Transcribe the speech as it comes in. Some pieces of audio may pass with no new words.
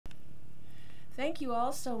Thank you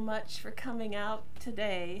all so much for coming out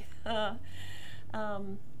today.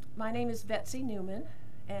 My name is Betsy Newman,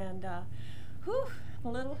 and I'm a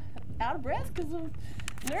little out of breath because I'm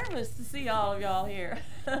nervous to see all of y'all here.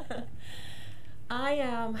 I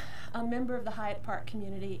am a member of the Hyatt Park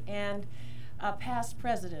community and a past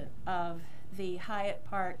president of the Hyatt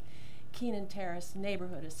Park Keenan Terrace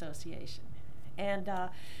Neighborhood Association. And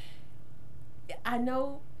I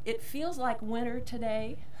know it feels like winter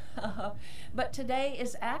today, but today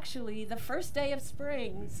is actually the first day of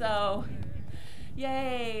spring, so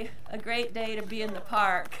yay, a great day to be in the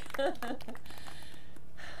park.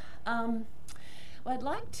 Well, I'd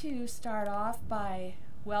like to start off by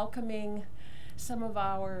welcoming some of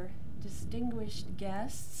our distinguished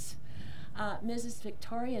guests. Mrs.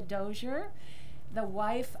 Victoria Dozier, the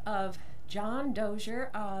wife of John Dozier,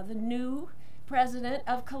 the new president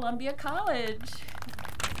of Columbia College.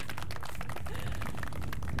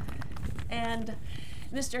 And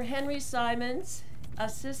Mr. Henry Simons,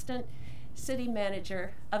 assistant city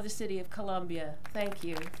manager of the city of Columbia. Thank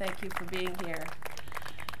you for being here.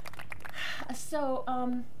 So,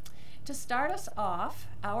 to start us off,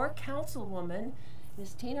 our councilwoman,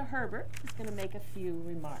 Ms. Tina Herbert, is going to make a few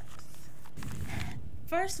remarks.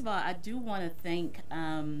 First of all, I do want to thank,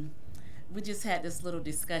 we just had this little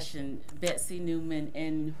discussion, Betsy Newman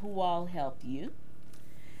and who all helped you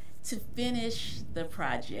to finish the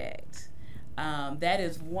project. That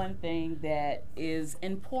is one thing that is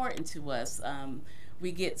important to us.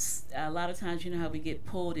 We get, a lot of times, you know how we get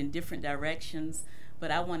pulled in different directions,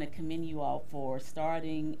 but I want to commend you all for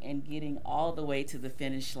starting and getting all the way to the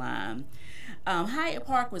finish line. Hyatt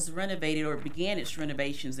Park was renovated or began its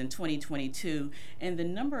renovations in 2022, and the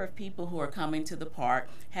number of people who are coming to the park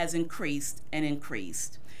has increased and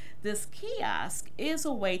increased. This kiosk is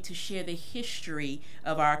a way to share the history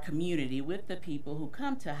of our community with the people who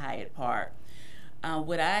come to Hyatt Park.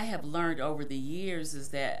 What I have learned over the years is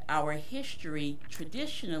that our history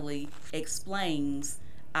traditionally explains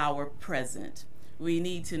our present. We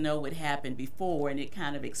need to know what happened before, and it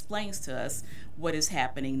kind of explains to us what is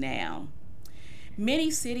happening now.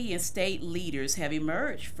 Many city and state leaders have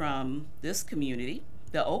emerged from this community,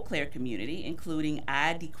 the Eau Claire community, including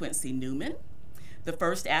I. D. Quincy Newman, the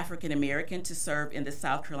first African American to serve in the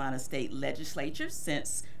South Carolina State Legislature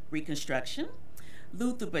since Reconstruction.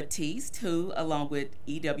 Luther Batiste, who, along with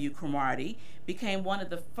E.W. Cromartie, became one of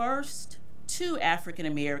the first two African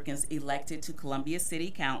Americans elected to Columbia City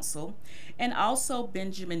Council, and also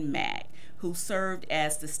Benjamin Mack, who served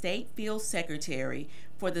as the state field secretary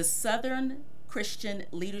for the Southern Christian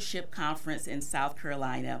Leadership Conference in South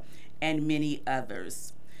Carolina, and many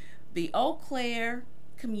others. The Eau Claire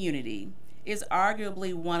community is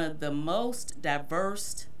arguably one of the most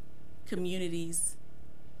diverse communities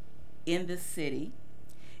in the city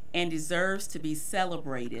and deserves to be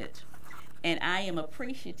celebrated. And I am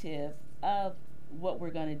appreciative of what we're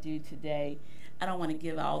going to do today. I don't want to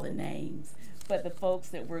give all the names, but the folks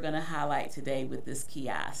that we're going to highlight today with this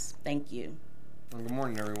kiosk. Thank you. Well, good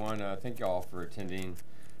morning, everyone. Thank you all for attending.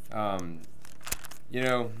 First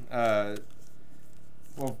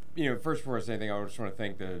before I say anything, I just want to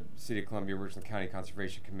thank the City of Columbia, Richland County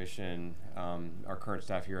Conservation Commission, our current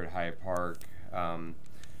staff here at Hyatt Park,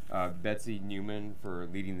 Betsy Newman for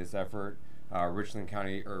leading this effort, Richland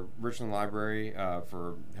Library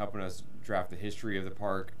for helping us draft the history of the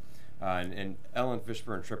park, and Ellen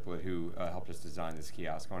Fishburne Triplett, who helped us design this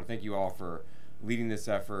kiosk. I want to thank you all for leading this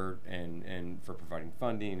effort and for providing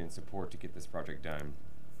funding and support to get this project done.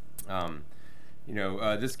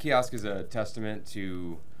 This kiosk is a testament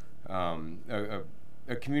to a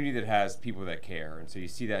community that has people that care, and so you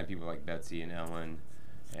see that in people like Betsy and Ellen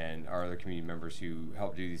and our other community members who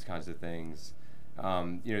help do these kinds of things.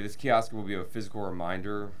 This kiosk will be a physical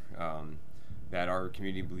reminder that our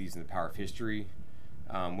community believes in the power of history.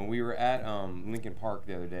 When we were at Lincoln Park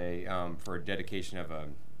the other day for a dedication of a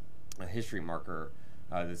history marker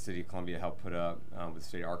the City of Columbia helped put up with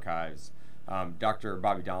State Archives, Dr.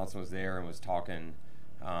 Bobby Donaldson was there and was talking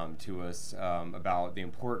to us about the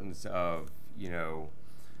importance of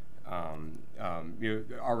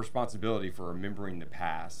our responsibility for remembering the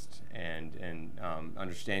past and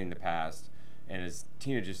understanding the past. And as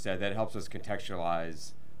Tina just said, that helps us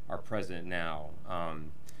contextualize our present now.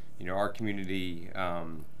 Our community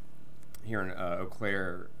here in Eau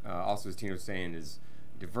Claire, also as Tina was saying, is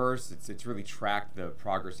diverse. It's really tracked the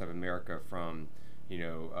progress of America from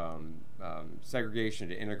segregation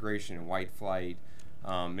to integration and white flight.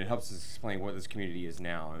 It helps us explain what this community is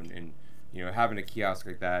now, and having a kiosk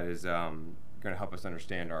like that is going to help us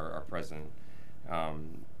understand our present.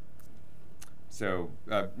 So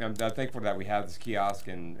I'm thankful that we have this kiosk,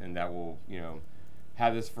 and that will,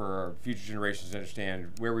 have this for future generations to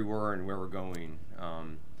understand where we were and where we're going,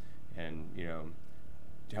 and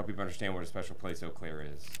to help people understand what a special place Eau Claire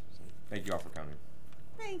is. So thank you all for coming.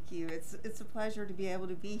 Thank you. It's a pleasure to be able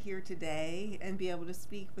to be here today and be able to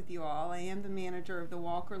speak with you all. I am the manager of the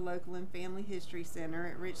Walker Local and Family History Center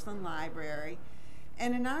at Richland Library.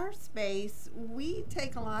 And in our space, we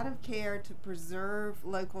take a lot of care to preserve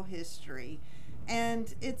local history.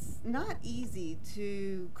 And it's not easy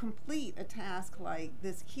to complete a task like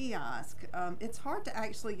this kiosk. It's hard to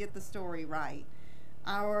actually get the story right.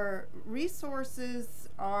 Our resources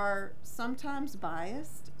are sometimes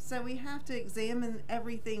biased, so we have to examine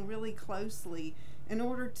everything really closely in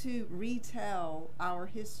order to retell our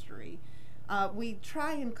history. We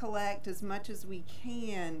try and collect as much as we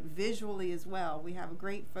can visually as well. We have a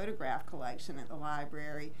great photograph collection at the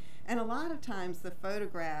library, and a lot of times the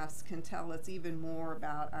photographs can tell us even more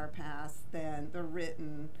about our past than the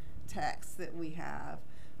written text that we have.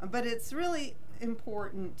 But it's really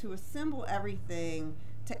important to assemble everything,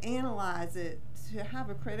 to analyze it, to have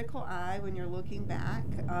a critical eye when you're looking back,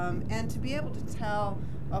 and to be able to tell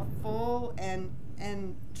a full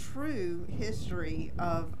and true history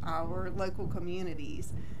of our local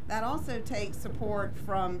communities. That also takes support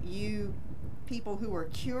from you people who are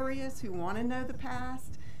curious, who want to know the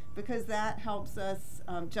past, because that helps us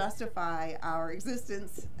justify our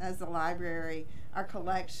existence as a library, our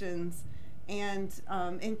collections, and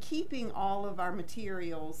in keeping all of our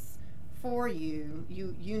materials for you.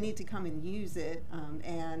 You need to come and use it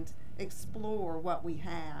and explore what we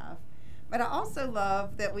have. But I also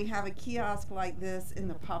love that we have a kiosk like this in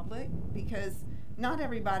the public, because not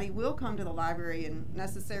everybody will come to the library and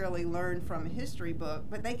necessarily learn from a history book,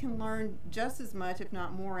 but they can learn just as much, if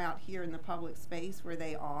not more, out here in the public space where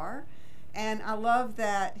they are. And I love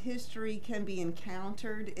that history can be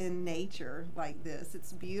encountered in nature like this.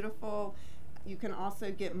 It's beautiful. You can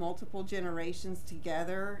also get multiple generations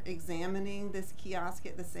together examining this kiosk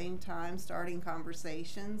at the same time, starting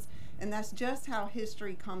conversations. And that's just how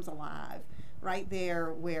history comes alive, right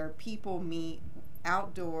there where people meet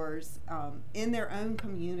outdoors in their own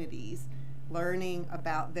communities, learning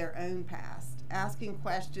about their own past, asking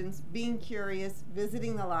questions, being curious,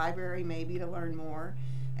 visiting the library maybe to learn more.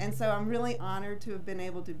 And so I'm really honored to have been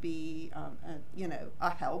able to be, a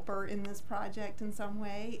helper in this project in some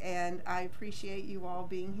way. And I appreciate you all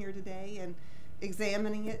being here today and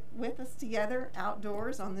examining it with us together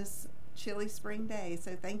outdoors on this chilly spring day.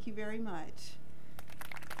 So thank you very much.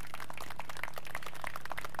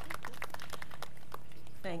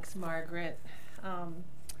 Thanks, Margaret.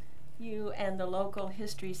 You and the local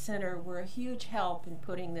history center were a huge help in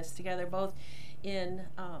putting this together, both in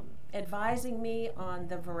advising me on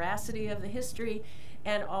the veracity of the history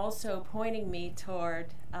and also pointing me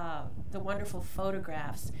toward the wonderful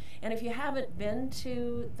photographs. And if you haven't been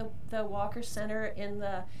to the Walker Center in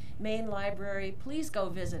the main library, please go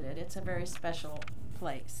visit it. It's a very special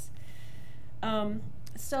place.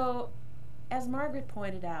 So, as Margaret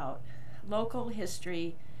pointed out, local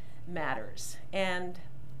history matters. And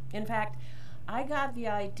in fact, I got the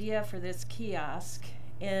idea for this kiosk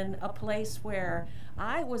in a place where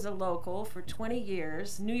I was a local for 20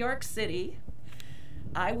 years, New York City.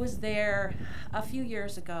 I was there a few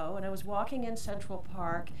years ago, and I was walking in Central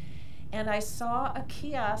Park, and I saw a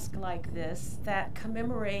kiosk like this that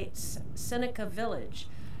commemorates Seneca Village.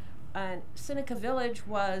 Seneca Village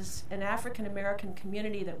was an African American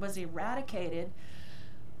community that was eradicated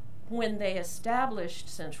when they established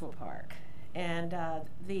Central Park. And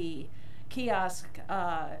the kiosk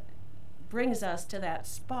brings us to that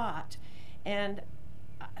spot. And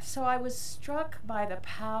so I was struck by the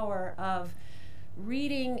power of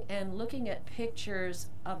reading and looking at pictures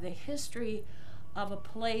of the history of a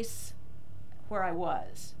place where I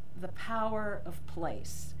was, the power of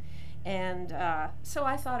place. And so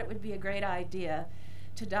I thought it would be a great idea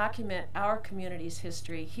to document our community's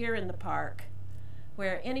history here in the park,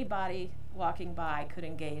 where anybody walking by could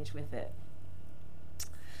engage with it.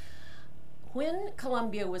 When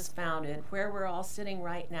Columbia was founded, where we're all sitting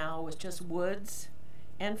right now was just woods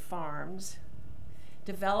and farms.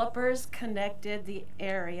 Developers connected the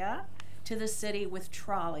area to the city with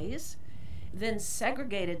trolleys, then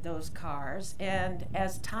segregated those cars, and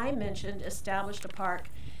as Ty mentioned, established a park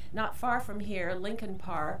not far from here, Lincoln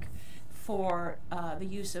Park, for the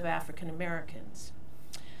use of African Americans.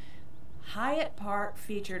 Hyatt Park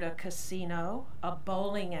featured a casino, a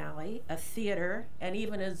bowling alley, a theater, and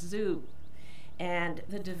even a zoo. And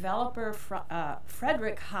the developer,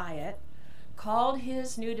 Frederick Hyatt, called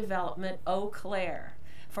his new development Eau Claire,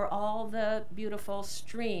 for all the beautiful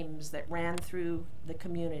streams that ran through the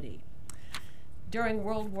community. During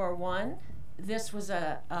World War I, this was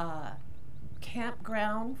a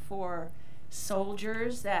campground for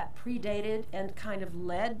soldiers that predated and kind of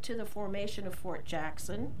led to the formation of Fort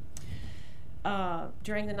Jackson.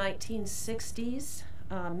 During the 1960s,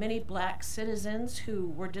 many black citizens who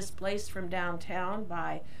were displaced from downtown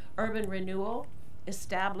by urban renewal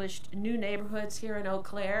established new neighborhoods here in Eau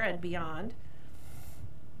Claire and beyond.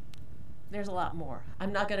 There's a lot more.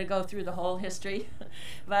 I'm not going to go through the whole history,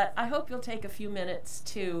 but I hope you'll take a few minutes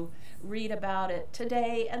to read about it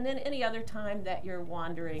today and then any other time that you're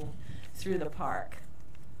wandering through the park.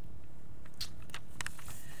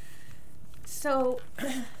 So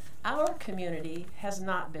our community has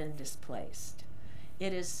not been displaced.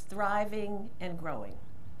 It is thriving and growing.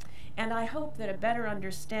 And I hope that a better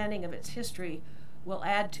understanding of its history will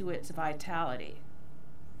add to its vitality.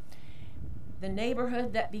 The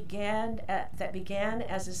neighborhood that began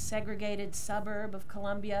as a segregated suburb of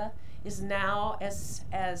Columbia is now, as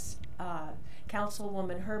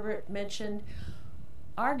Councilwoman Herbert mentioned,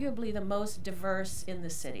 arguably the most diverse in the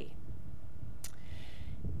city.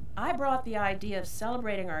 I brought the idea of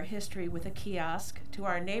celebrating our history with a kiosk to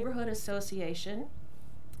our neighborhood association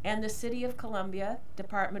and the City of Columbia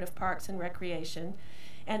Department of Parks and Recreation,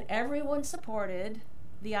 and everyone supported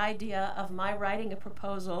the idea of my writing a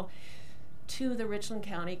proposal to the Richland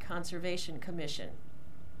County Conservation Commission.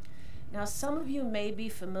 Now, some of you may be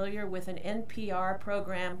familiar with an NPR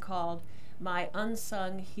program called My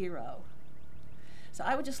Unsung Hero. So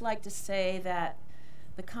I would just like to say that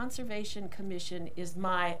the Conservation Commission is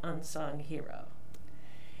my unsung hero.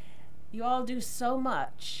 You all do so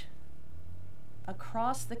much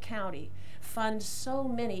across the county, fund so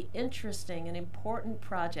many interesting and important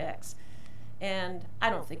projects, and I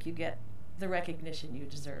don't think you get the recognition you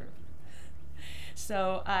deserve.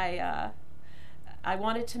 So I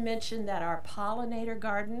wanted to mention that our pollinator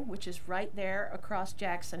garden, which is right there across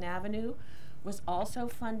Jackson Avenue, was also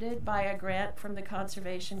funded by a grant from the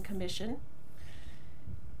Conservation Commission.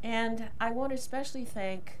 And I want to especially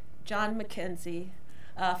thank John McKenzie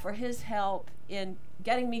for his help in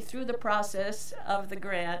getting me through the process of the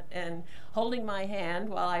grant and holding my hand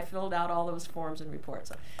while I filled out all those forms and reports.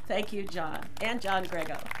 So thank you, John, and John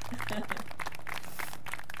Grego.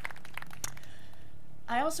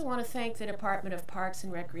 I also want to thank the Department of Parks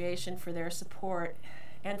and Recreation for their support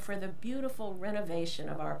and for the beautiful renovation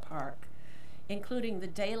of our park, including the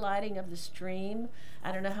daylighting of the stream.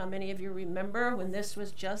 I don't know how many of you remember when this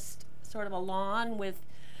was just sort of a lawn with,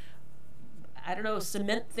 I don't know,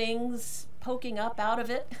 cement things poking up out of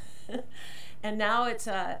it. And now it's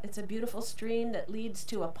a beautiful stream that leads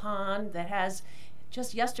to a pond that has,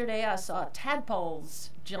 just yesterday I saw tadpoles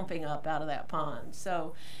jumping up out of that pond.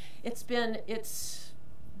 So it's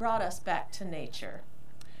brought us back to nature.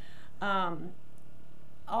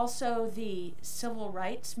 Also, the civil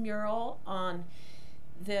rights mural on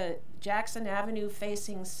the Jackson Avenue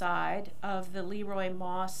facing side of the Leroy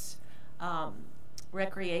Moss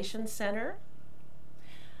Recreation Center.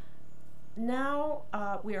 Now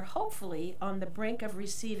we are hopefully on the brink of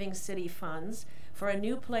receiving city funds for a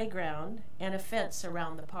new playground and a fence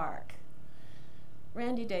around the park.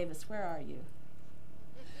 Randy Davis, where are you?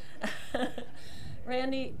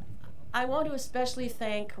 Randy, I want to especially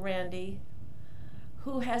thank Randy,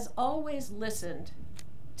 who has always listened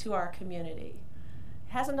to our community.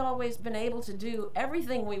 Hasn't always been able to do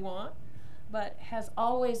everything we want, but has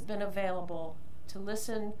always been available to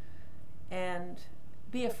listen and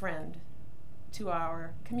be a friend to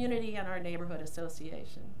our community and our neighborhood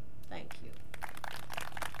association. Thank you.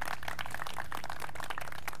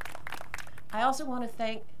 I also want to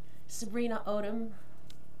thank Sabrina Odom,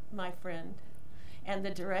 my friend, and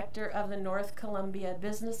the director of the North Columbia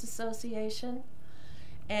Business Association,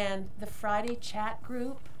 and the Friday chat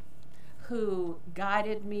group who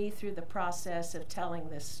guided me through the process of telling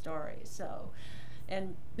this story. So,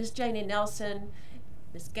 and Miss Janie Nelson,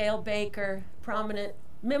 Miss Gail Baker, prominent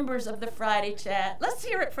members of the Friday chat. Let's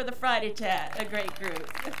hear it for the Friday chat, a great group.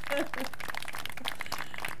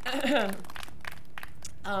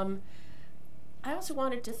 I also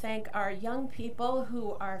wanted to thank our young people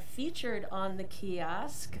who are featured on the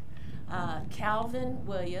kiosk, Calvin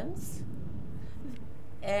Williams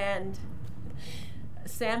and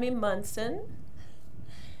Sammy Munson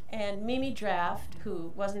and Mimi Draft,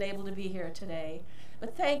 who wasn't able to be here today.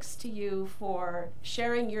 But thanks to you for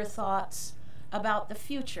sharing your thoughts about the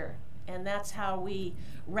future. And that's how we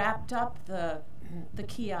wrapped up the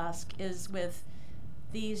kiosk, is with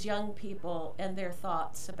these young people and their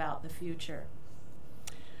thoughts about the future.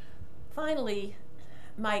 Finally,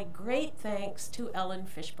 my great thanks to Ellen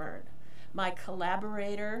Fishburne, my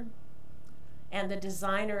collaborator and the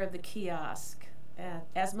designer of the kiosk.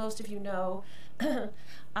 As most of you know,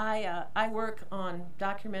 I work on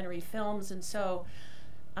documentary films, and so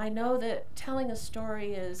I know that telling a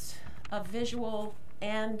story is a visual,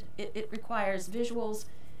 and it requires visuals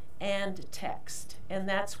and text. And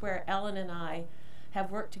that's where Ellen and I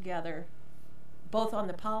have worked together, both on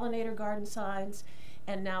the pollinator garden signs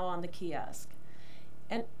and now on the kiosk.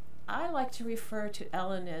 And I like to refer to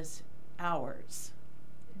Ellen as ours,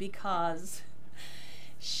 because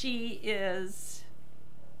she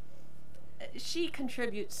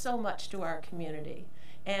contributes so much to our community,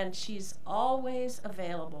 and she's always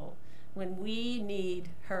available when we need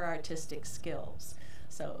her artistic skills.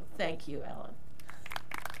 So thank you, Ellen.